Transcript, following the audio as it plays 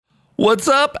What's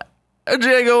up,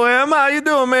 Jago M? How you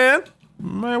doing, man?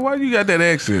 Man, why you got that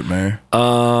accent, man? I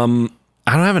don't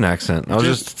have an accent. I was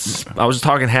just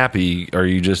talking happy. Are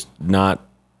you just not?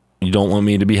 You don't want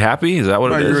me to be happy? Is that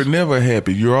what it is? You're never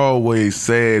happy. You're always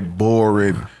sad,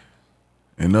 boring.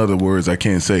 In other words, I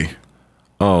can't say.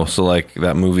 Oh, so like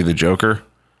that movie, The Joker?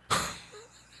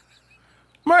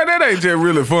 Man, that ain't just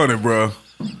really funny, bro.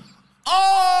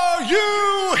 Are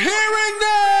you hearing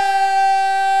that?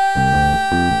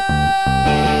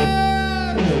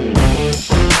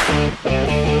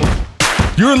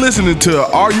 You're listening to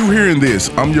Are You Hearing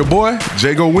This? I'm your boy,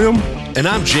 Jago Wim. And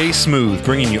I'm Jay Smooth,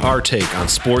 bringing you our take on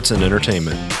sports and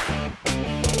entertainment.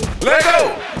 Let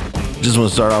go! Just want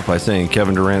to start off by saying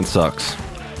Kevin Durant sucks.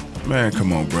 Man,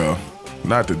 come on, bro.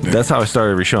 Not today. That's how I start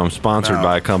every show. I'm sponsored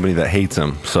by a company that hates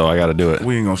him, so I got to do it.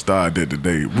 We ain't gonna start that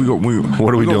today. What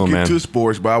are we doing, man? Get to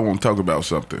sports, but I want to talk about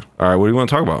something. All right, what do you want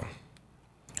to talk about?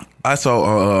 I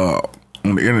saw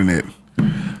on the internet.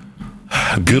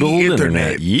 Good old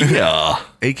internet. Yeah.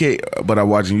 But I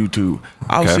watching YouTube.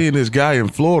 I was seeing this guy in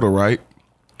Florida, right?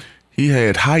 He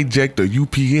had hijacked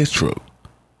a UPS truck.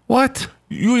 What?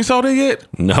 You ain't saw that yet?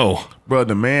 No. Bro,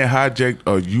 the man hijacked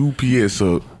a UPS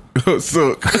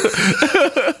suck.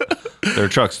 Their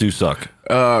trucks do suck.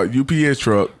 UPS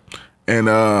truck. And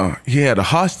he had a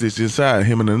hostage inside,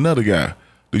 him and another guy.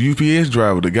 The UPS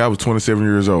driver, the guy was 27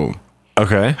 years old.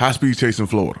 Okay. High speed chase in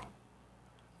Florida.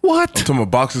 What? Some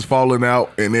of boxes falling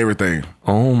out and everything.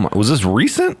 Oh my! Was this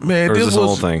recent? Man, or this is this was a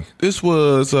whole thing? This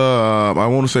was I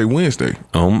want to say Wednesday.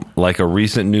 Like a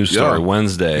recent news story. Yeah.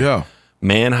 Wednesday. Yeah.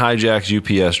 Man hijacks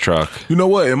UPS truck. You know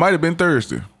what? It might have been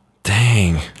Thursday.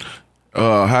 Dang.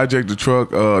 Hijacked the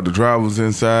truck. The driver was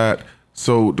inside.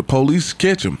 So the police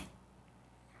catch him.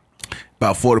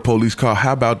 About 40 police cars.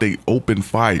 How about they open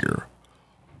fire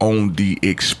on the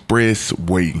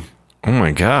expressway? Oh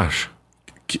my gosh.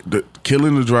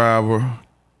 Killing the driver,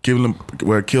 killing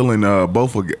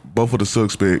both of the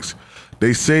suspects.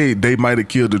 They say they might have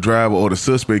killed the driver or the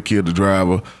suspect killed the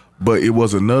driver, but it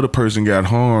was another person got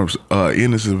harmed,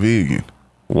 innocent civilian.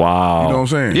 Wow. You know what I'm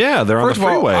saying? Yeah, they're on the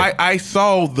freeway. I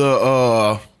saw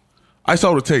the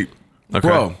tape. Okay.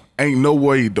 Bro, ain't no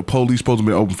way the police supposed to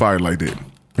be open fire like that.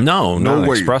 No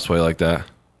way. Expressway like that.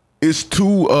 It's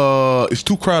too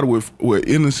crowded with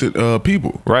innocent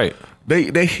people. Right.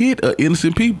 They hit an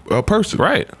innocent person.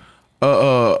 Right.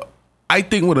 I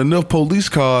think with enough police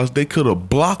cars, they could have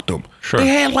blocked them. Sure. They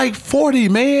had like 40,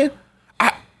 man.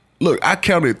 I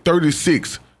counted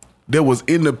 36 that was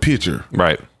in the picture.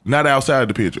 Right. Not outside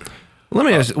the picture. Let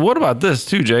me ask you, what about this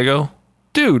too, Jago?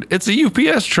 Dude, it's a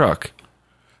UPS truck.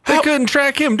 They couldn't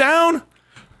track him down?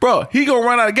 Bro, he gonna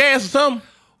run out of gas or something?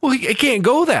 Well, it can't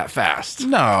go that fast.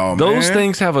 No, Those man.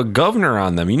 things have a governor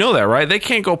on them. You know that, right? They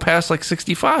can't go past like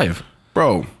 65.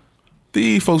 Bro,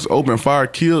 these folks opened fire,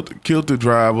 killed the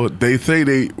driver. They say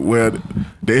the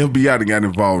FBI done got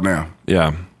involved now.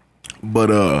 Yeah. But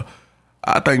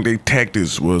I think their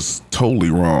tactics was totally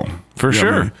wrong. For You know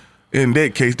what I sure. mean? In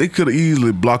that case, they could have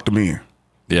easily blocked them in.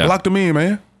 Yeah. Blocked them in,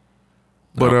 man.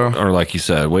 But or like you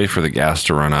said, wait for the gas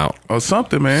to run out. or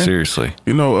something, man. Seriously.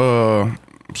 You know,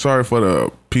 sorry for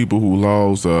the people who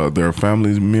lost their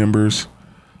family members.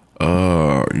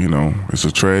 You know, it's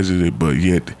a tragedy, but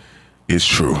yet it's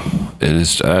true. It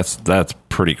is. That's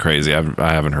pretty crazy.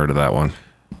 I haven't heard of that one.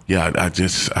 Yeah,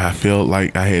 I felt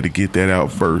like I had to get that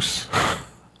out first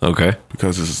Okay.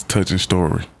 because it's a touching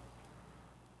story.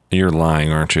 You're lying,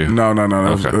 aren't you? No,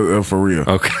 Okay. for real.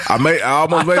 Okay. I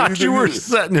almost made thought you were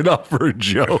setting it up for a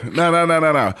joke.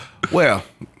 No. Well,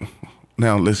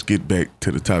 now let's get back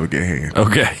to the topic at hand.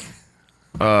 Okay.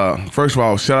 First of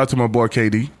all, shout out to my boy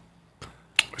KD.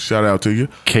 Shout out to you.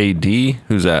 KD?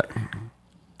 Who's that?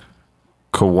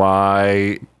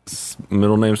 Kawhi.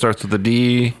 Middle name starts with a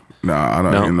D. Nah,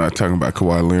 I'm not talking about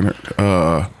Kawhi Leonard.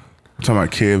 I'm talking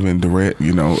about Kevin Durant.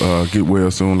 You know, get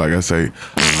well soon, like I say.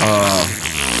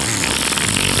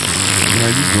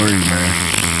 Man, you green, man.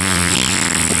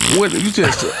 What? You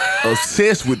just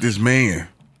obsessed with this man.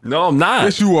 No, I'm not.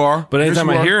 Yes, you are. But anytime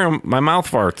Yes, you I are. hear him, my mouth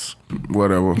farts.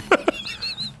 Whatever.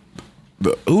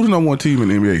 Who's the number one team in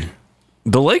the NBA?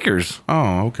 The Lakers.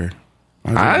 Oh, okay.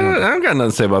 I don't got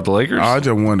nothing to say about the Lakers. I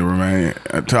just wonder, man.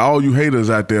 To all you haters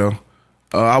out there,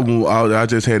 I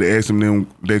just had to ask them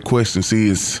that question. See,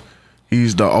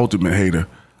 he's the ultimate hater.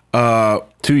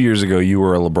 2 years ago, you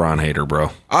were a LeBron hater,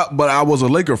 bro. But I was a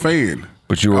Laker fan.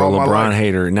 But you were a all my LeBron life.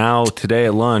 hater. Now, today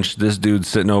at lunch, this dude's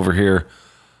sitting over here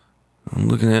I'm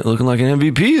looking like an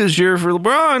MVP this year for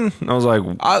LeBron. I was like,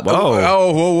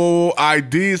 whoa. I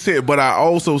did say it, but I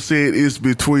also said it's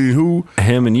between who?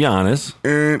 Him and Giannis.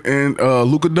 And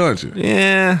Luka Doncic.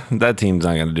 Yeah, that team's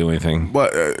not going to do anything.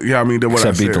 But, yeah, I mean, that's what I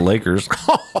Except said. beat the Lakers.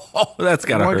 That's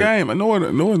got to hurt. One game.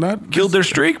 No, it's not. Killed their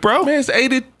streak, bro. Man, it's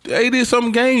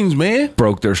 80-something games, man.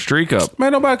 Broke their streak up.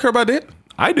 Man, nobody care about that.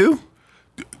 I do.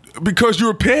 Because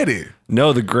you're petty.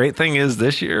 No, the great thing is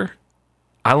this year,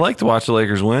 I like to watch the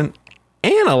Lakers win,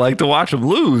 and I like to watch them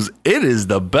lose. It is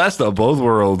the best of both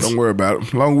worlds. Don't worry about it.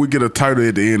 As long as we get a title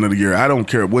at the end of the year, I don't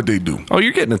care what they do. Oh,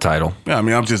 you're getting a title. Yeah, I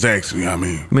mean, I'm just asking. I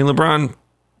mean, LeBron,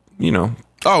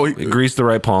 he greased the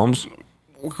right palms.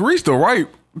 Greased the right...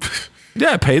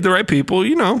 Yeah, paid the right people,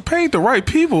 Paid the right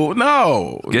people?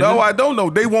 No. I don't know.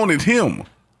 They wanted him.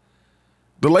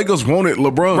 The Lakers wanted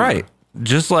LeBron. Right.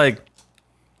 Just like,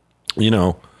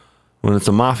 when it's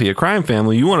a mafia crime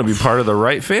family, you want to be part of the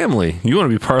right family. You want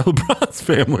to be part of LeBron's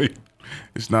family.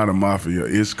 It's not a mafia.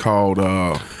 It's called...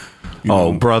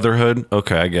 brotherhood.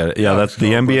 Okay, I get it. Yeah, that's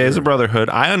the NBA is a brotherhood.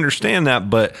 I understand that,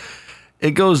 but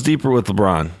it goes deeper with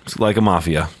LeBron. It's like a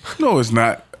mafia. No, it's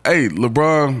not. Hey,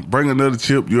 LeBron, bring another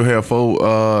chip. You'll have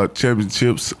 4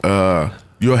 championships.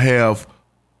 You'll have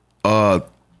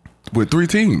with 3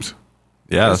 teams.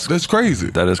 Yeah, that's crazy.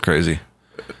 That is crazy.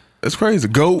 That's crazy.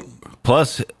 GOAT.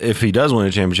 Plus, if he does win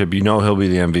a championship, he'll be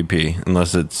the MVP,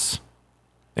 unless it's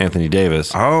Anthony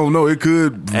Davis. I don't know. It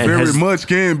could very much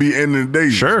can be Anthony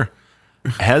Davis. Sure.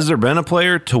 Has there been a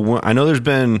player to win? I know has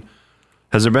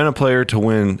there been a player to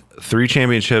win 3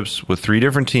 championships with 3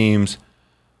 different teams,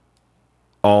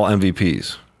 all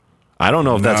MVPs? I don't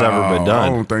know if that's ever been done. I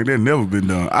don't think that's never been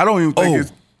done. I don't even think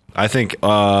it's... I think...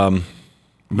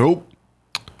 nope.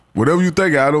 Whatever you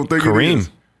think, I don't think Kareem. It is.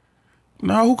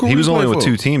 No, who Kareem He was only play with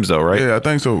for? 2 teams, though, right? Yeah, I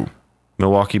think so.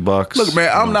 Milwaukee Bucks. Look, man,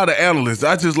 I'm not an analyst.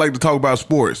 I just like to talk about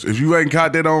sports. If you ain't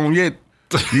caught that on yet,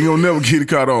 you gonna never get it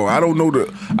caught on. I don't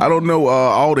know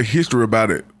all the history about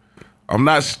it. I'm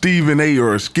not Stephen A.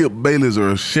 or Skip Bayless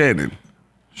or Shannon.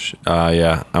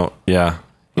 Yeah. Oh, yeah.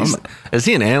 Is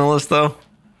he an analyst, though?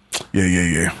 Yeah.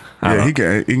 Yeah, he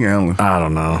can analyst. I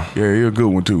don't know. Yeah, he's a good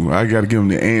one, too. I got to give him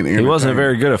the and. He wasn't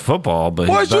very good at football, but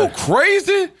boy, is you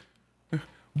crazy?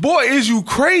 Boy, is you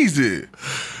crazy?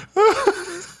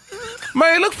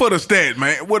 Man, look for the stat,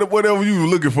 man. Whatever you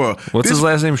looking for. What's his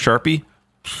last name? Sharpie?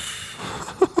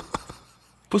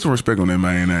 Put some respect on that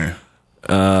man name.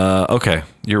 Okay,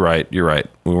 you're right.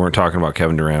 We weren't talking about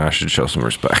Kevin Durant. I should show some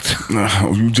respect.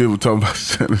 No, you just were talking about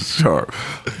Shannon Sharp.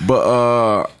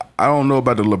 But I don't know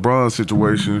about the LeBron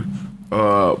situation.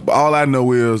 All I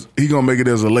know is he going to make it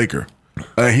as a Laker.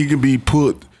 He can be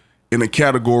put in a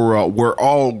category where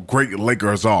all great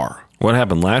Lakers are. What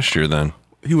happened last year, then?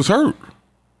 He was hurt.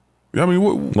 I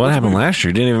mean, what happened last year?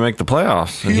 He didn't even make the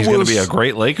playoffs. And he's going to be a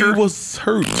great Laker? He was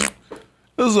hurt.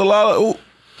 There's a lot of...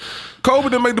 Kobe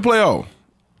didn't make the playoff.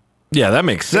 Yeah, that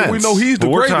makes sense. We know he's the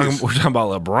greatest. We're talking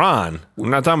about LeBron. We're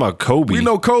not talking about Kobe. We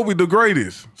know Kobe the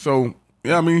greatest. So,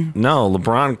 yeah, I mean... No,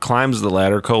 LeBron climbs the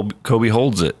ladder. Kobe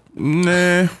holds it.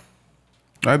 Nah,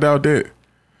 I doubt that.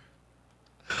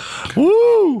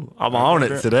 Woo! I'm on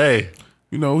it today.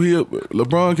 You know,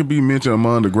 LeBron can be mentioned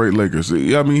among the great Lakers.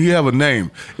 I mean, he have a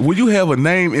name. When you have a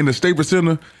name in the Staples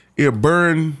Center, it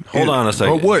burn. Hold on a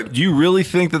second. What? Do you really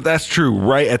think that that's true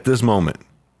right at this moment?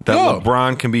 That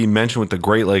LeBron can be mentioned with the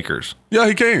great Lakers? Yeah,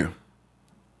 he can.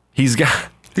 He can.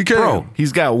 Bro,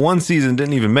 he's got 1 season,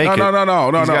 didn't even make it.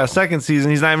 No. He's got a 2nd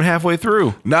season, he's not even halfway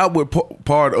through. Not with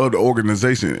part of the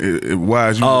organization.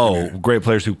 Great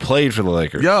players who played for the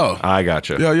Lakers. Yeah. I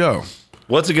gotcha. Yeah.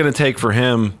 What's it going to take for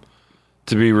him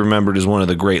to be remembered as one of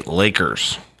the great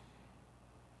Lakers?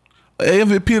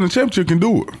 MVP in the championship can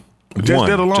do it. Just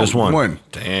that alone. Just one.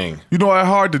 Dang. You know how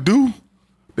hard to do?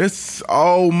 That's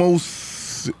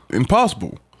almost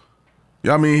impossible.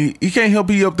 I mean, he can't help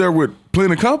be up there with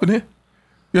plenty of company.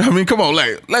 I mean, come on,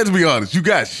 let's be honest. You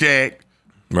got Shaq.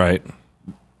 Right.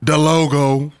 The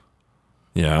logo.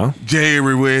 Yeah.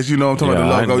 Jerry West, you know what I'm talking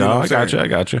about, the logo. I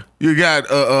got you. You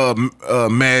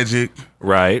got Magic.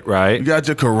 Right. You got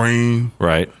your Kareem.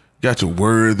 Right. You got your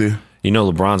Worthy. You know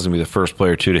LeBron's going to be the first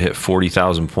player, too, to hit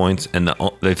 40,000 points, and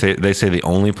they say the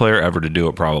only player ever to do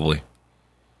it, probably.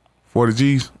 40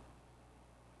 G's?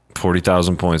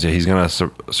 40,000 points. Yeah, he's going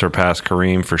to surpass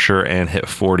Kareem for sure and hit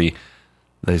 40.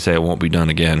 They say it won't be done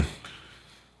again.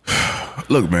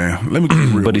 Look, man, let me get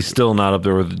real. But he's still not up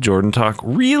there with the Jordan talk.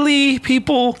 Really,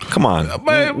 people? Come on.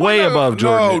 Man, way above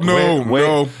Jordan.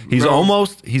 No. He's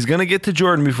going to get to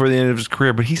Jordan before the end of his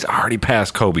career, but he's already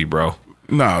past Kobe, bro.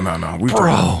 No. We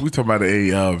talking about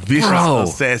a vicious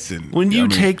assassin. When you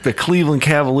take the Cleveland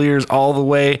Cavaliers all the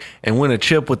way and win a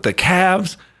chip with the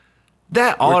Cavs,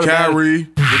 That With automatic. Kyrie,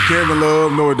 with Kevin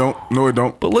Love, no, it don't. No, it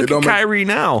don't. But look It don't at ma- Kyrie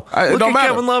now. It Look don't at matter.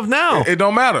 Kevin Love now. It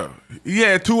don't matter. He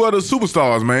had 2 other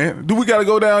superstars, man. Do we got to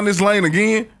go down this lane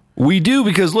again? We do,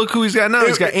 because look who he's got now.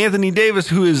 He's got Anthony Davis,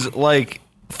 who is like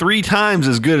 3 times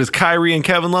as good as Kyrie and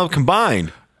Kevin Love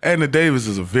combined. Anthony Davis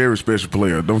is a very special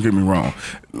player. Don't get me wrong.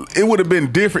 It would have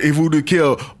been different if we would have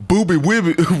killed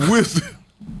Wilson.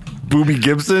 Booby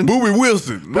Gibson? Booby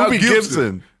Wilson. not Booby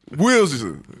Gibson.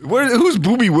 Wilson. Who's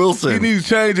Booby He Wilson? needs to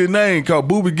change his name called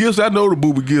Booby Gibson. I know the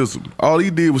Booby Gibson. All he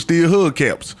did was steal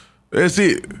hubcaps. That's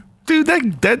it. Dude,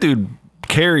 that dude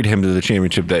carried him to the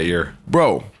championship that year.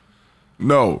 Bro,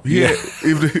 no. He had,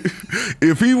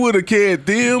 if he would have carried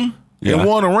them Yeah. and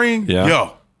won a ring, Yeah.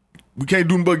 we can't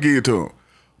do nothing but give it to him.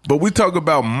 But we talk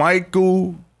about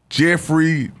Michael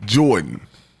Jeffrey Jordan,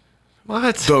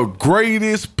 What? the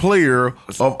greatest player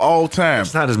of all time.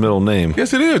 It's not his middle name.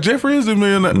 Yes, it is. Jeffrey is his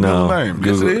middle No. name.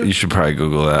 Google, Yes, it you is. should probably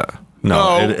Google that.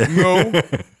 No, No.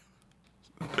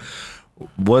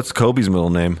 What's Kobe's middle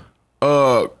name?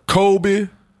 Kobe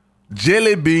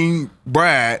Jelly Bean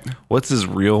Bryant. What's his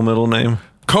real middle name?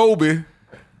 Kobe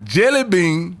Jelly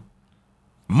Bean.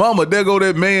 Mama, there go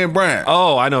that man Bryant.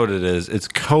 Oh, I know what it is. It's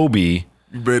Kobe.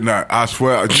 You better not. I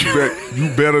swear.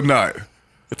 You better not.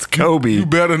 It's Kobe. You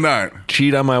better not.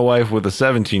 Cheat on my wife with a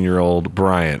 17-year-old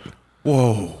Bryant.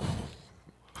 Whoa.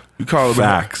 You call it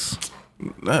Facts.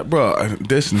 bro,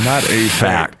 that's not a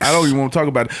fact. Facts. I don't even want to talk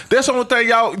about it. That's the only thing,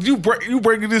 y'all. You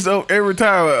breaking this up every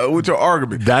time with your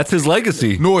argument. That's his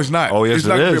legacy. No, it's not. Oh, yes, it's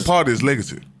not it going to is. be a part of his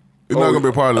legacy. It's not going to be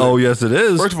a part of it. Oh, yes, it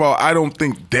is. First of all, I don't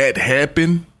think that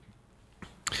happened.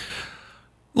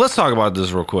 Let's talk about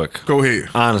this real quick. Go ahead.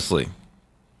 Honestly,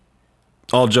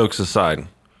 all jokes aside,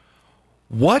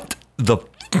 what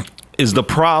is the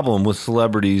problem with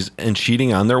celebrities and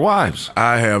cheating on their wives?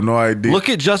 I have no idea. Look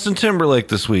at Justin Timberlake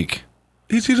this week.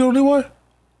 He cheated on their wife?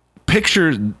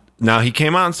 Pictures. Now, he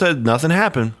came out and said nothing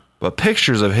happened, but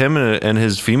pictures of him and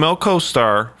his female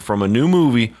co-star from a new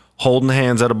movie holding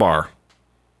hands at a bar.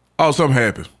 Oh, something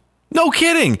happened. No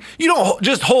kidding. You don't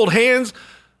just hold hands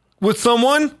with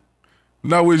someone.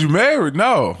 Now, was you married?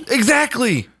 No.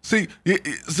 Exactly. See,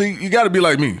 you got to be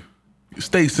like me.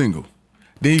 Stay single.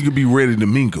 Then you can be ready to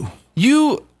mingle.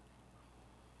 You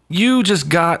just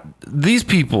got these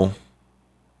people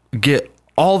get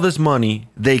all this money.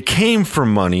 They came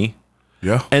from money.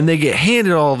 Yeah. And they get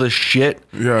handed all this shit.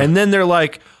 Yeah. And then they're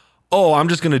like, oh, I'm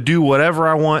just going to do whatever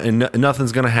I want and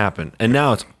nothing's going to happen. And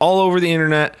now it's all over the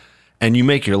internet and you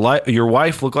make your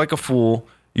wife look like a fool.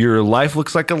 Your life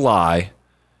looks like a lie.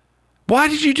 Why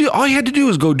did you do? All you had to do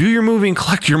was go do your movie and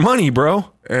collect your money, bro.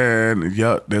 And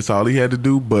yeah, that's all he had to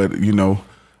do. But,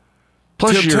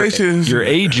 Plus, Temptations- you're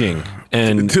aging.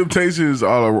 And temptations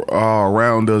are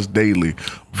around us daily.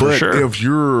 But sure. if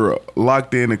you're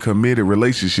locked in a committed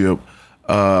relationship,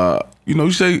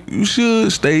 you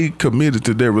should stay committed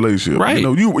to that relationship. Right.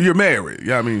 You're married.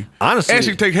 Yeah, I mean, Honestly-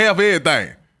 actually take half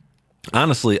everything.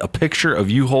 honestly, a picture of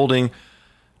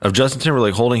Justin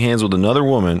Timberlake holding hands with another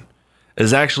woman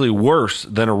is actually worse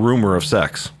than a rumor of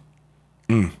sex.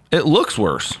 It looks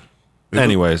worse.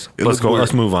 Anyways, it let's looks go. weird.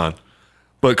 Let's move on.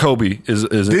 But Kobe is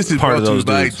This is part brought of to you those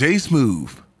by dudes. Jay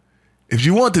Smooth. If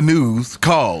you want the news,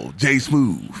 call Jay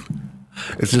Smooth.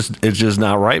 It's just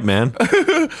not right, man.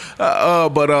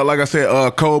 But like I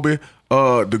said, Kobe,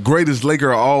 the greatest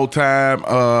Laker of all time.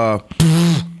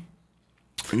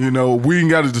 We ain't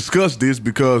got to discuss this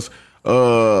because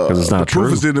it's not the proof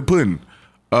true. is in the pudding.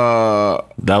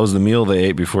 That was the meal they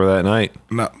ate before that night.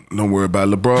 Don't worry about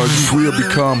it. LeBron. You will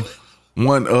become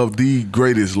one of the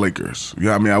greatest Lakers.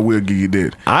 Yeah, I mean, I will give you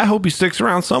that. I hope he sticks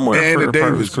around somewhere Anthony for a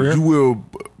part of his Davis, career. you will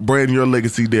brand your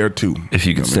legacy there too. If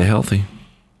you can stay healthy.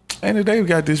 Anthony Davis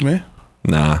got this, man.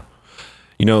 Nah.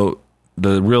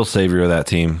 The real savior of that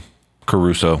team,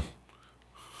 Caruso.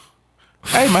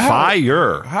 Hey, man,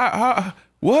 Fire. how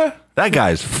what? That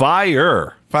guy's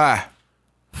fire. Fire.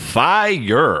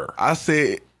 Fire. I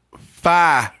said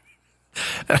fire.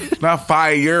 Not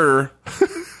fire.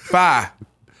 Fire.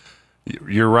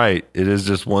 You're right. It is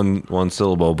just one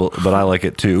syllable, but I like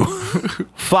it too.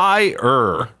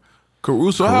 Fire.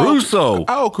 Caruso. Caruso.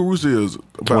 How old Caruso is?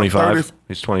 About 25. 30?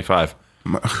 He's 25.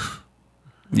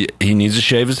 Yeah, he needs to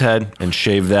shave his head and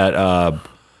shave that.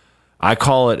 I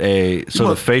call it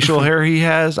the facial hair he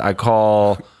has, I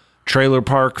call trailer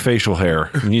park facial hair.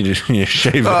 You need to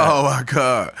shave that. Oh my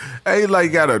God! Hey,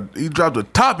 he dropped a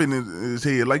top in his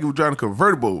head like he was driving a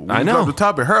convertible. When I he know. dropped the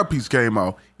top, and hair piece came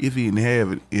off. If he didn't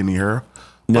have any hair,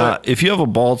 Now, if you have a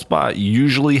bald spot, you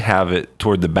usually have it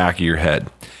toward the back of your head.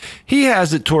 He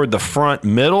has it toward the front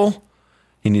middle.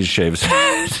 He needs to shave his head.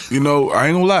 I ain't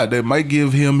gonna lie. That might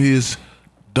give him his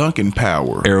Dunking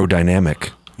power.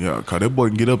 Aerodynamic. Yeah, cause that boy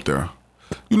can get up there.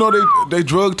 You know they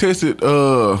drug tested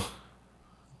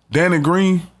Danny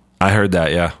Green. I heard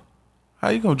that, yeah. How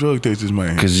you gonna drug test this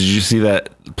man? Because did you see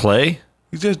that play?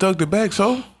 He just ducked it back,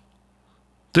 so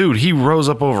Dude, he rose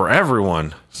up over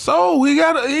everyone. so he's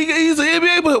an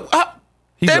NBA, but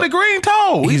Danny Green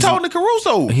tall. He's taller than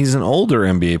Caruso. He's an older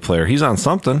NBA player. He's on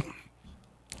something.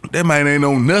 That man ain't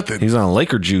on nothing. He's on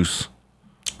Laker juice.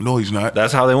 No, he's not.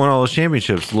 That's how they won all those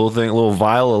championships. Little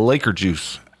vial of Laker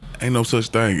juice. Ain't no such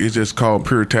thing. It's just called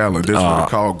pure talent. That's what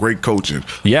it's called great coaching.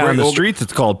 Yeah, great in the streets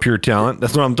it's called pure talent.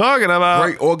 That's what I'm talking about.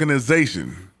 Great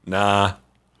organization. Nah.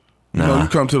 You know, you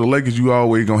come to the Lakers, you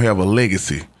always gonna have a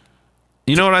legacy.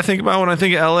 You know what I think about when I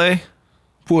think of LA?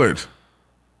 What?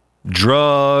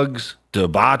 Drugs,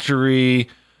 debauchery,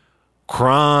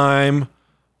 crime,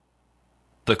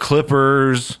 the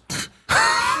Clippers.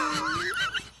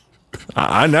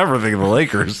 I never think of the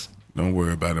Lakers. Don't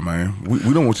worry about it, man.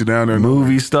 We don't want you down there.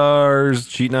 Movie stars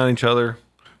cheating on each other.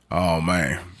 Oh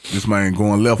man, this man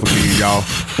going left again, y'all.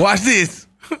 Watch this.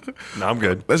 No, I'm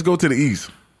good. Let's go to the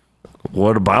East.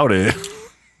 What about it?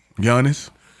 Giannis.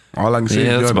 All I can say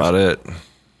Yeah, is that's Giannis. about it.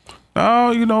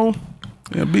 Oh, you know,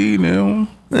 Embiid now.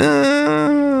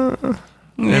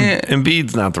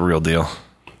 Embiid's not the real deal.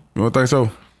 You don't think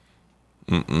so?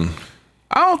 I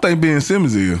don't think Ben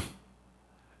Simmons is.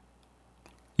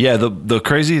 Yeah, the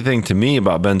crazy thing to me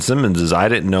about Ben Simmons is I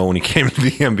didn't know when he came to the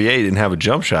NBA he didn't have a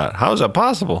jump shot. How is that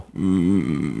possible?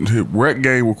 His rec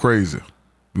game was crazy.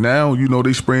 Now, you know,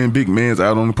 they spraying big mans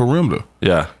out on the perimeter.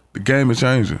 Yeah. The game is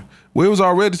changing. Well, it was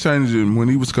already changing when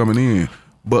he was coming in.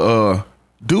 But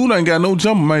dude ain't got no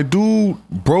jumper, man. Dude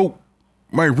broke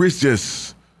my wrist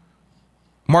just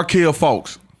Markelle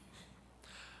Fultz.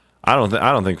 I don't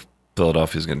think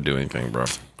Philadelphia's going to do anything, bro.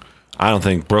 I don't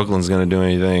think Brooklyn's going to do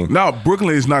anything. No,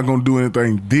 Brooklyn is not going to do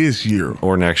anything this year.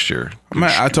 Or next year. Man,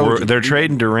 I told you. They're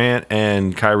trading Durant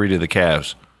and Kyrie to the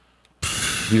Cavs.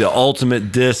 Be the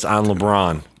ultimate diss on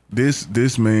LeBron.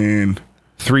 This man.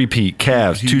 Three-peat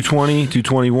Cavs. 220,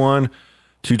 221,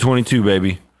 222,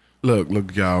 baby.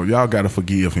 Look, y'all got to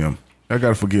forgive him. I got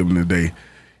to forgive him today.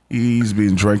 He's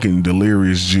been drinking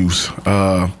delirious juice.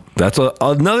 That's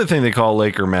another thing they call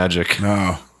Laker magic.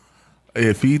 Now,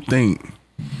 if he think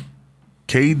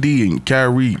KD and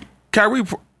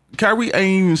Kyrie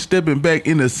ain't even stepping back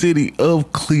in the city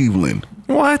of Cleveland.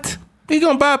 What? He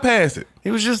gonna bypass it. He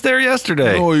was just there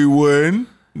yesterday. No, he wouldn't.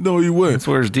 That's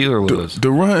where his dealer lives.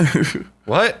 Durant.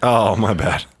 What? Oh, my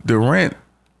bad. Durant.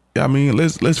 I mean,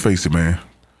 let's face it, man.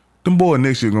 Them boys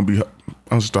next year gonna be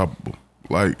unstoppable.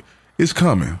 Like, it's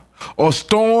coming. A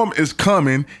storm is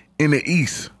coming in the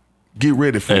East. Get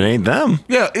ready for It it. ain't them.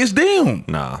 Yeah, it's them.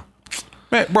 Nah.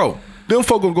 Man, bro, them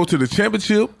folk gonna go to the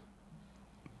championship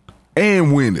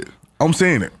and win it. I'm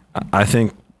saying it. I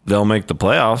think they'll make the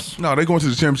playoffs. No, they going to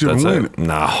the championship That's and win it. it.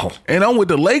 No. And I'm with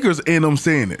the Lakers, and I'm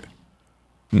saying it.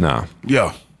 No.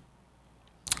 Yeah.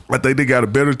 I think they got a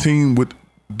better team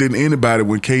than anybody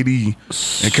when KD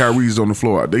and Kyrie's on the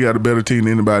floor. They got a better team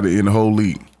than anybody in the whole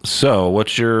league. So,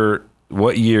 what year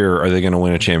are they going to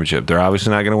win a championship? They're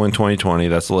obviously not going to win 2020.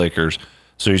 That's the Lakers.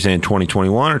 So, you're saying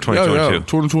 2021 or 2022? Yeah,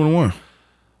 2021.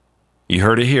 You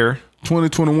heard it here.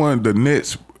 2021, the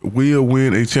Nets will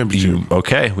win a championship.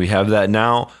 Okay, we have that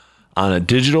now on a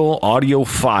digital audio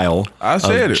file. I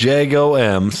said of it. Jago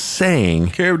M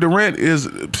saying, Kevin Durant is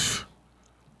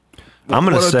I'm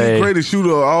going to one of the say, greatest shooter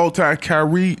of all time.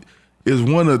 Kyrie is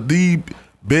one of the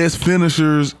best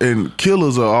finishers and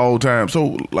killers of all time.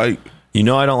 So, like, I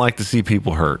don't like to see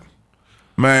people hurt.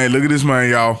 man, look at this man,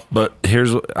 y'all. But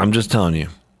I'm just telling you,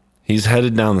 he's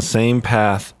headed down the same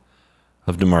path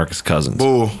of DeMarcus Cousins.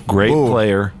 Great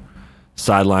player,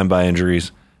 sidelined by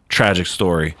injuries, tragic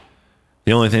story.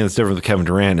 The only thing that's different with Kevin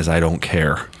Durant is I don't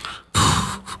care.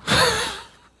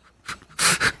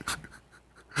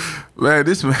 Man,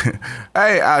 this man.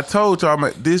 Hey, I told y'all,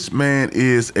 man, this man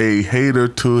is a hater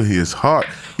to his heart.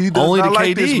 He does Only not to like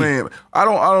KD. this man. I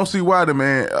don't see why the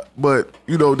man. But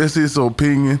that's his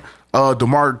opinion.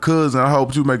 DeMarcus Cousins, I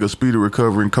hope you make a speedy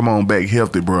recovery and come on back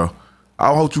healthy, bro.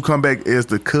 I hope you come back as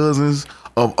the Cousins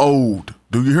of old.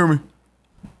 Do you hear me?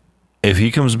 If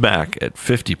he comes back at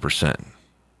 50%,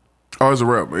 Oh, it's a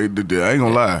wrap. I ain't gonna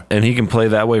lie. and he can play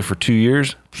that way for 2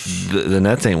 years, the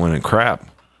Nets ain't winning crap.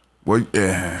 Well,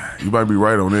 yeah, you might be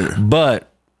right on that.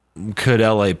 But could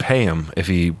LA pay him if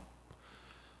he, you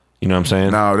know what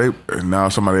I'm saying? Now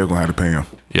somebody else gonna have to pay him.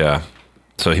 Yeah.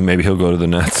 So maybe he'll go to the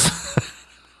Nets.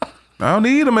 I don't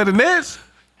need him at the Nets.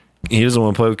 He doesn't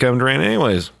want to play with Kevin Durant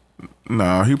anyways.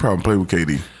 Nah, he probably play with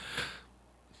KD.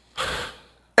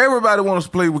 Everybody wants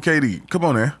to play with KD. Come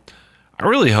on, man. I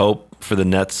really hope for the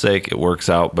Nets' sake, it works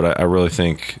out, but I really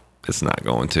think it's not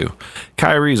going to.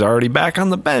 Kyrie's already back on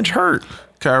the bench, hurt.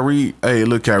 Kyrie, hey,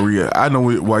 look, Kyrie, I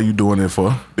know why you doing it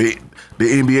for. The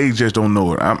NBA just don't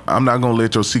know it. I'm not gonna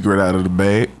let your secret out of the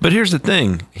bag. But here's the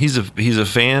thing: he's a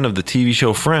fan of the TV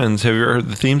show Friends. Have you ever heard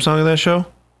the theme song of that show?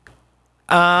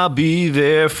 I'll be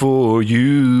there for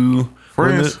you.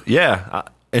 Friends?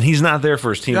 And he's not there for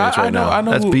his teammates right now.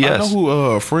 That's BS. I know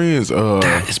who Friends.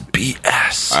 That is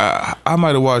BS. I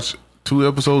might have watched 2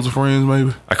 episodes of Friends,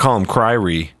 maybe. I call him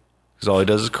Cryrie because all he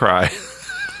does is cry.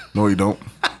 No, you don't.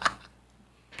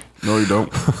 No, you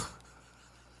don't.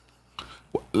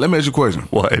 Let me ask you a question.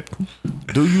 What?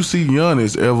 Do you see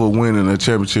Giannis ever winning a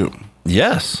championship?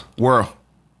 Yes. Where?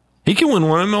 He can win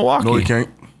one in Milwaukee. No, he can't.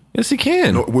 Yes, he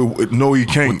can. No, he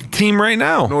can't. Team right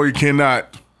now. No, he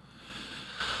cannot.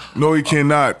 No, he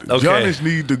cannot. Okay. Giannis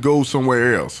need to go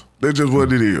somewhere else. That's just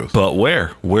what it is. But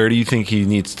where? Where do you think he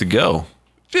needs to go?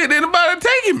 Shit, anybody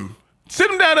take him. Sit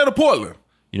him down at a Portland.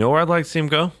 You know where I'd like to see him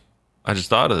go? I just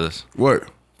thought of this. What?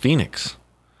 Phoenix.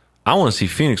 I want to see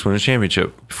Phoenix win a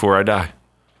championship before I die.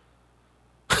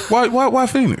 Why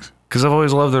Phoenix? Because I've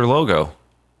always loved their logo.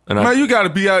 And Man, you got to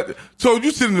be out. So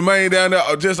you sitting the man down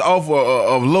there just off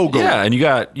of logo. Yeah, and you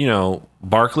got,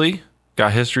 Barkley.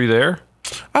 Got history there.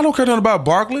 I don't care nothing about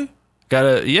Barkley.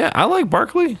 I like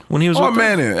Barkley when he was with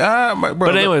them. Man.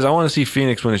 But anyways, I want to see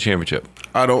Phoenix win a championship.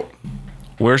 I don't.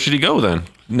 Where should he go then?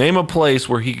 Name a place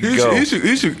where he could go.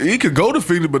 He could go to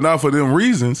Phoenix, but not for them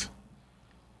reasons.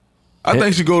 I think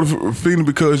he should go to Phoenix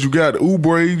because you got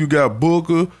Oubre, you got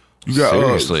Booker, you got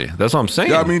seriously. That's what I'm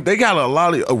saying. I mean, they got a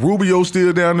lot of Rubio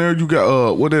still down there. You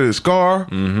got Scar.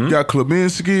 Mm-hmm. You got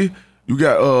Kleminski. You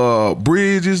got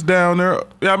Bridges down there.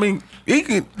 I mean, he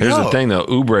can. Here's the thing though,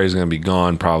 Oubre is going to be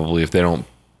gone probably if they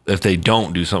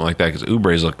don't do something like that because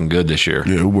Oubre's looking good this year.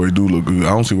 Yeah, Oubre do look good. I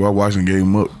don't see why Washington gave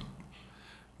him up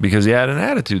because he had an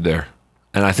attitude there,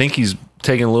 and I think he's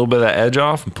taking a little bit of that edge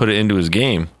off and put it into his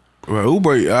game. Well,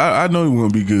 Oubre, I know he's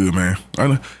going to be good, man. I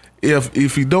know,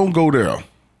 if he don't go there,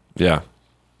 yeah.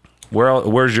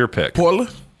 Where's your pick?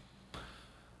 Portland.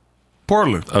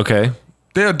 Okay.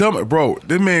 They're dumb, bro.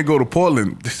 This man go to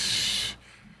Portland.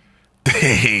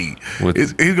 Dang,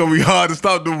 it's gonna be hard to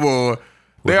stop the boy.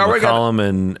 They already McCollum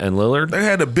and Lillard. They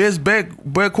had the best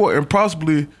backcourt and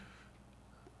possibly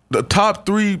the top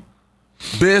 3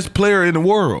 best player in the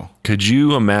world. Could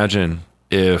you imagine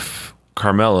if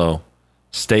Carmelo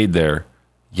stayed there,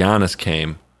 Giannis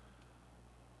came,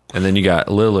 and then you got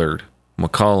Lillard,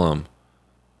 McCollum,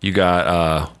 you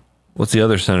got what's the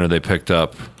other center they picked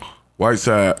up?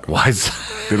 Whiteside.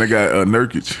 Then they got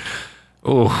Nurkic.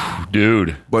 Oh,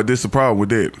 dude. But this is the problem with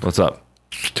that. What's up?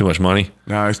 Too much money?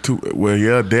 Nah, it's too. Well,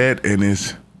 yeah, that and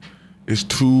it's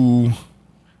too.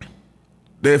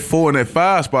 That 4 and that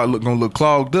 5 spot gonna look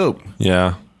clogged up.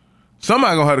 Yeah.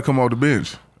 Somebody gonna have to come off the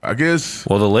bench, I guess.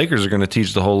 Well, the Lakers are gonna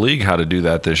teach the whole league how to do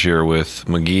that this year with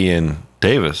McGee and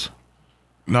Davis.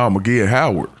 No, McGee and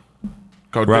Howard.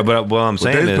 Right, but what I'm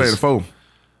saying is playing the 4.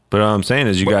 But what I'm saying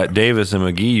is you got Davis and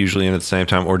McGee usually in at the same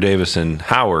time, or Davis and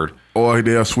Howard. Or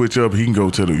they'll switch up. He can go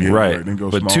to the right. Then go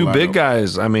but small 2 big lineup.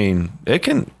 guys, I mean,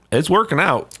 it's working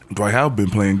out. Dwight Howard been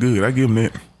playing good. I give him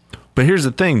that. But here's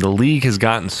the thing: the league has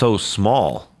gotten so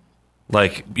small.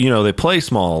 Like they play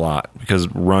small a lot because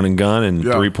run and gun and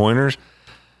 3-pointers.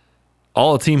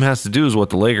 All a team has to do is what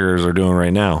the Lakers are doing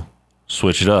right now: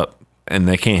 switch it up, and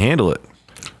they can't handle it.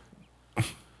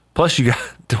 Plus, you got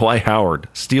Dwight Howard,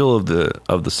 steal of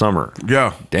the summer.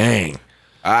 Yeah, dang.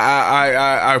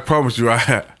 I promise you,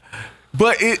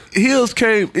 but Hills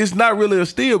came. It's not really a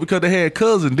steal because they had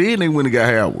Cousins. Then they went and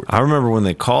got Howard. I remember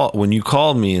when you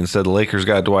called me and said the Lakers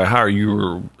got Dwight Howard. You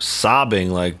were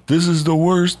sobbing like, "This is the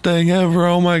worst thing ever!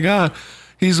 Oh my god,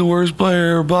 he's the worst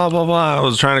player!" Blah blah blah. I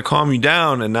was trying to calm you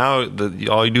down, and now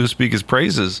all you do is speak his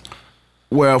praises.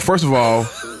 Well, first of all,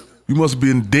 you must have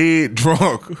been dead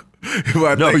drunk. You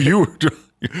were drunk.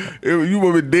 You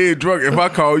would have been dead drunk if I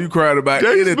called you crying about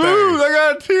anything. Smooth, I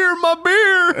got a tear in my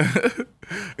beer.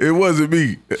 It wasn't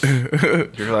me.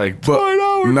 You're like,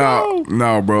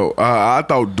 no, bro. I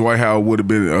thought Dwight Howard would have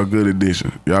been a good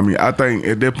addition. I mean, I think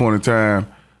at that point in time,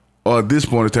 or at this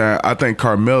point in time, I think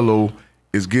Carmelo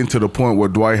is getting to the point where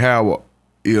Dwight Howard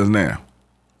is now.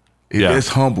 It's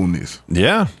humbleness.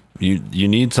 Yeah, you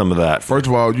need some of that. First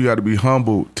of all, you got to be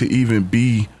humble to even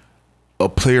be a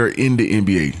player in the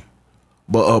NBA.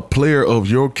 But a player of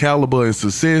your caliber and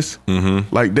success,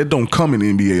 like that don't come in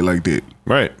the NBA like that.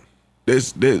 Right.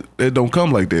 That don't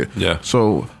come like that. Yeah.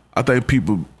 So I think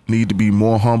people need to be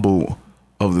more humble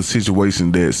of the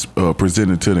situation that's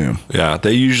presented to them. Yeah.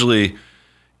 They usually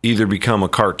either become a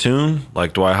cartoon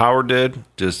like Dwight Howard did,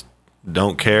 just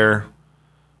don't care,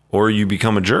 or you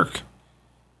become a jerk.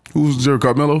 Who's Jerry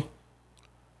Carmelo?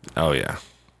 Oh yeah.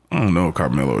 I don't know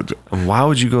Carmelo. Why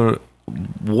would you go to?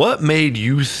 What made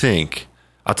you think?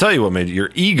 I'll tell you what made your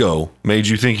ego made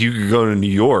you think you could go to New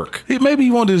York. Maybe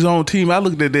he wanted his own team. I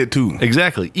looked at that too.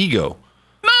 Exactly, ego.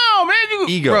 No, man, you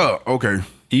Ego. Bruh, okay.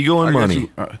 Ego and money.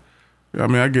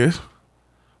 I guess.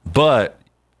 But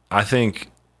I think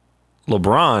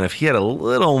LeBron, if he had a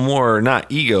little more, not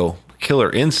ego,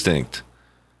 killer instinct,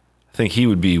 I think he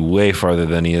would be way farther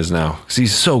than he is now. Because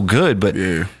he's so good, but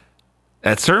Yeah.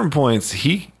 at certain points,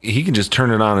 he can just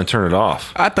turn it on and turn it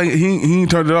off. I think he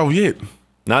ain't turned it off yet.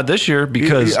 Not this year,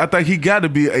 because I think he got to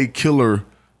be a killer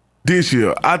this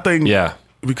year. I think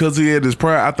because he had his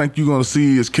pride, I think you're going to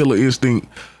see his killer instinct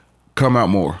come out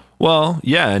more. well,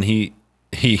 yeah, and he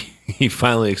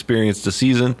finally experienced a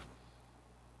season,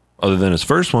 other than his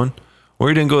first one, where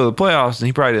he didn't go to the playoffs, and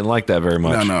he probably didn't like that very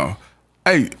much. No.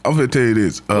 Hey, I'm going to tell you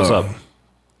this. What's up?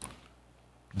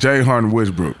 James Harden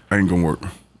Westbrook ain't going to work.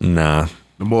 Nah.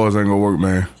 The boys ain't going to work,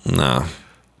 man. Nah.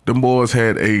 Them boys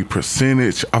had a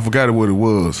percentage. I forgot what it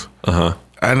was. Uh-huh.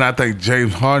 And I think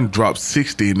James Harden dropped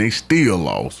 60 and they still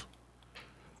lost.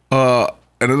 And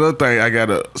another thing, I got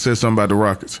to say something about the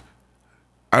Rockets.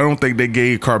 I don't think they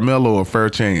gave Carmelo a fair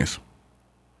chance.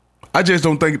 I just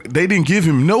don't think they didn't give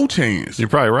him no chance. You're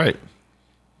probably right.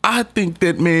 I think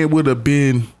that man would have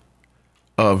been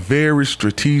a very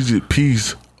strategic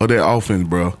piece of that offense,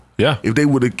 bro. Yeah. If they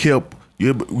would have kept,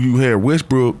 you had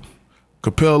Westbrook,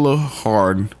 Capella,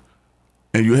 Harden,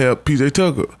 and you have PJ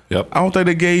Tucker. Yep. I don't think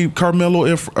they gave Carmelo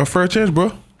a fair chance,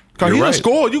 bro. Because he's You're a right.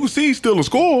 scorer. You can see he's still a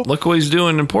scorer. Look what he's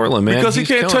doing in Portland, man. Because he He's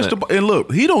can't killing touch the it. ball. And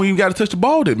look, he don't even got to touch the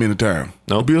ball that many times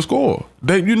Nope. to be a scorer.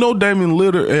 You know Damian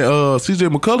Lillard and CJ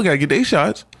McCollum got to get their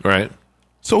shots. Right.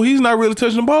 So he's not really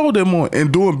touching the ball that much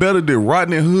and doing better than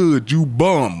Rodney Hood, you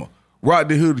bum.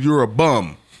 Rodney Hood, you're a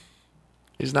bum.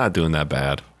 He's not doing that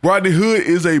bad. Rodney Hood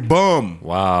is a bum.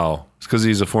 Wow. It's because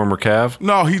he's a former Cav?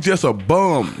 No, he's just a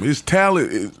bum. His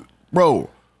talent is, bro.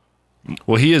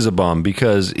 Well, he is a bum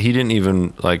because he didn't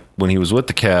even, like, when he was with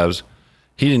the Cavs,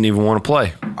 he didn't even want to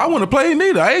play. I want to play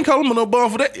neither. I ain't calling him no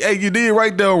bum for that. Hey, you did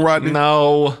right there, Rodney.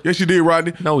 No. Yes, you did,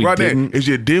 Rodney. No, he Rodney, didn't. if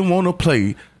you didn't want to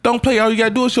play, don't play. All you got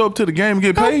to do is show up to the game and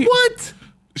get paid. What?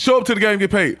 Show up to the game and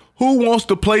get paid. Who wants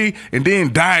to play and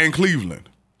then die in Cleveland?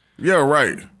 Yeah,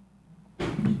 right.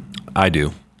 I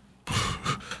do.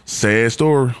 Sad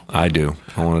story. I do.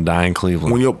 I want to die in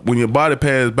Cleveland. When your body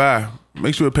pass by,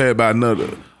 make sure it pass by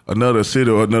another city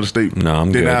or another state. No,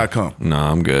 I'm good. Then I come. No,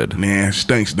 I'm good. Man, it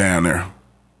stinks down there.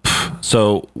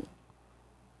 So,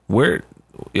 where?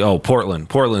 Oh, Portland.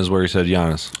 Portland is where he said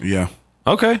Giannis. Yeah.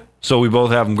 Okay. So we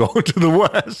both have him going to the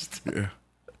West.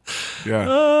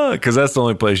 Yeah. Because that's the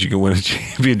only place you can win a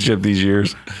championship these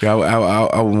years. Yeah,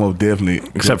 I would most definitely.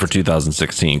 Except for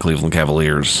 2016 Cleveland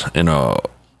Cavaliers.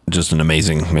 Just an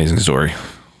amazing, amazing story.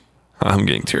 I'm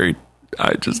getting teary.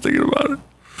 I just thinking about it.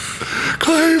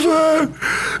 Cleveland,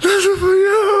 this is for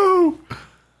you.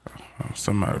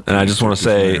 Somebody. And I just want to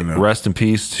say, Man, rest in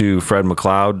peace to Fred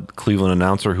McLeod, Cleveland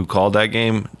announcer who called that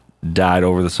game, died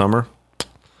over the summer.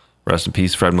 Rest in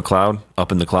peace, Fred McLeod,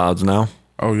 up in the clouds now.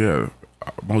 Oh, yeah.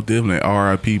 Most definitely.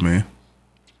 R.I.P., man.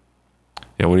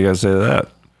 Yeah, what do you guys say to that?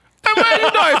 Man,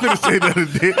 you know I ain't finna say nothing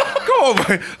today. Come on,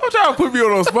 man. I'm trying to put me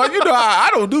on the spot. You know I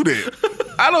don't do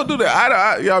that. I don't do that.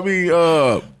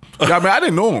 I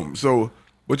didn't know him. So,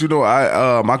 but you know,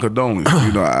 my condolences.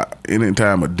 You know, any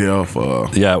time of death.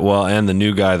 Yeah, well, and the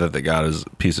new guy that they got is a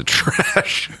piece of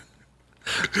trash.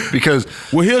 Because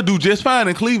Well, he'll do just fine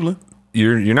in Cleveland.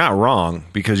 you're not wrong,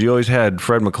 because you always had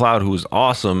Fred McLeod, who was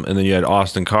awesome, and then you had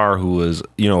Austin Carr, who was,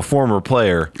 a former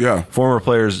player. Yeah. Former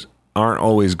players aren't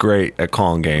always great at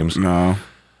calling games. No.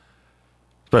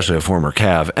 Especially a former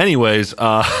Cav. Anyways,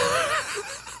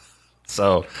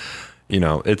 so,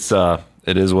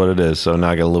 it is what it is. So now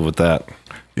I got to live with that.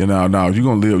 You know, no, you're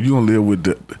gonna live with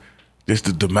the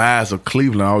demise of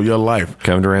Cleveland all your life.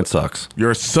 Kevin Durant sucks.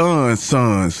 Your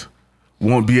sons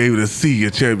won't be able to see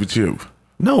a championship.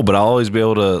 No, but I'll always be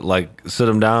able to, sit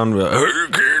him down. Hey,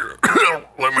 kid,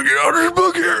 let me get out this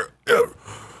book here.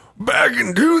 Back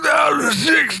in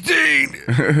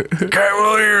 2016,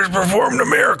 Cavaliers performed a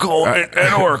miracle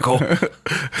at Oracle.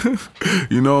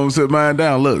 You know what I'm saying? Mind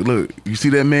down. Look. You see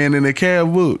that man in the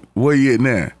Cavs book? Where you at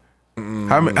now?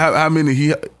 How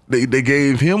many they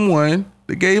gave him one?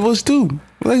 They gave us two.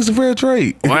 I think it's a fair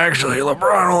trade. Well, actually,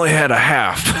 LeBron only had a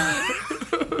half.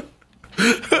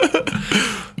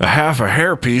 A half a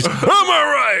hairpiece. Am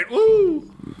I right?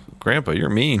 Woo! Grandpa, you're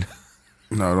mean.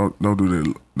 No, don't do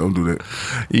that. Don't do that.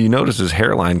 You notice his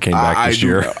hairline came back this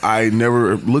year. I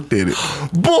never looked at it.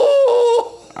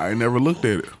 Bull! I never looked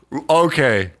at it.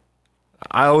 Okay.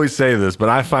 I always say this, but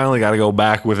I finally got to go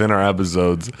back within our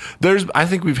episodes. I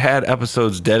think we've had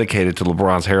episodes dedicated to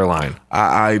LeBron's hairline.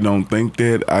 I don't think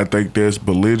that. I think that's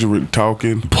belligerent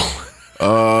talking.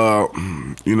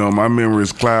 My memory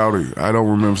is cloudy. I don't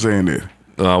remember saying that.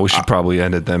 We should probably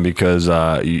end it then because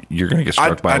you're going to get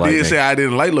struck by lightning. I did say I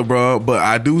didn't like LeBron, but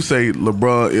I do say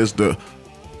LeBron is the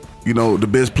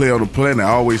best player on the planet. I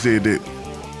always said that.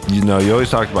 You always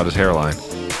talked about his hairline.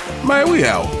 Man, we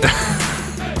out.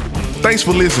 Thanks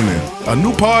for listening. A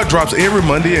new pod drops every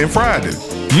Monday and Friday.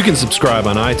 You can subscribe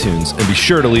on iTunes and be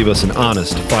sure to leave us an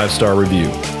honest 5-star review.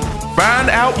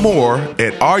 Find out more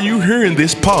at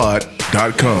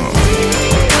areyouhearingthispod.com.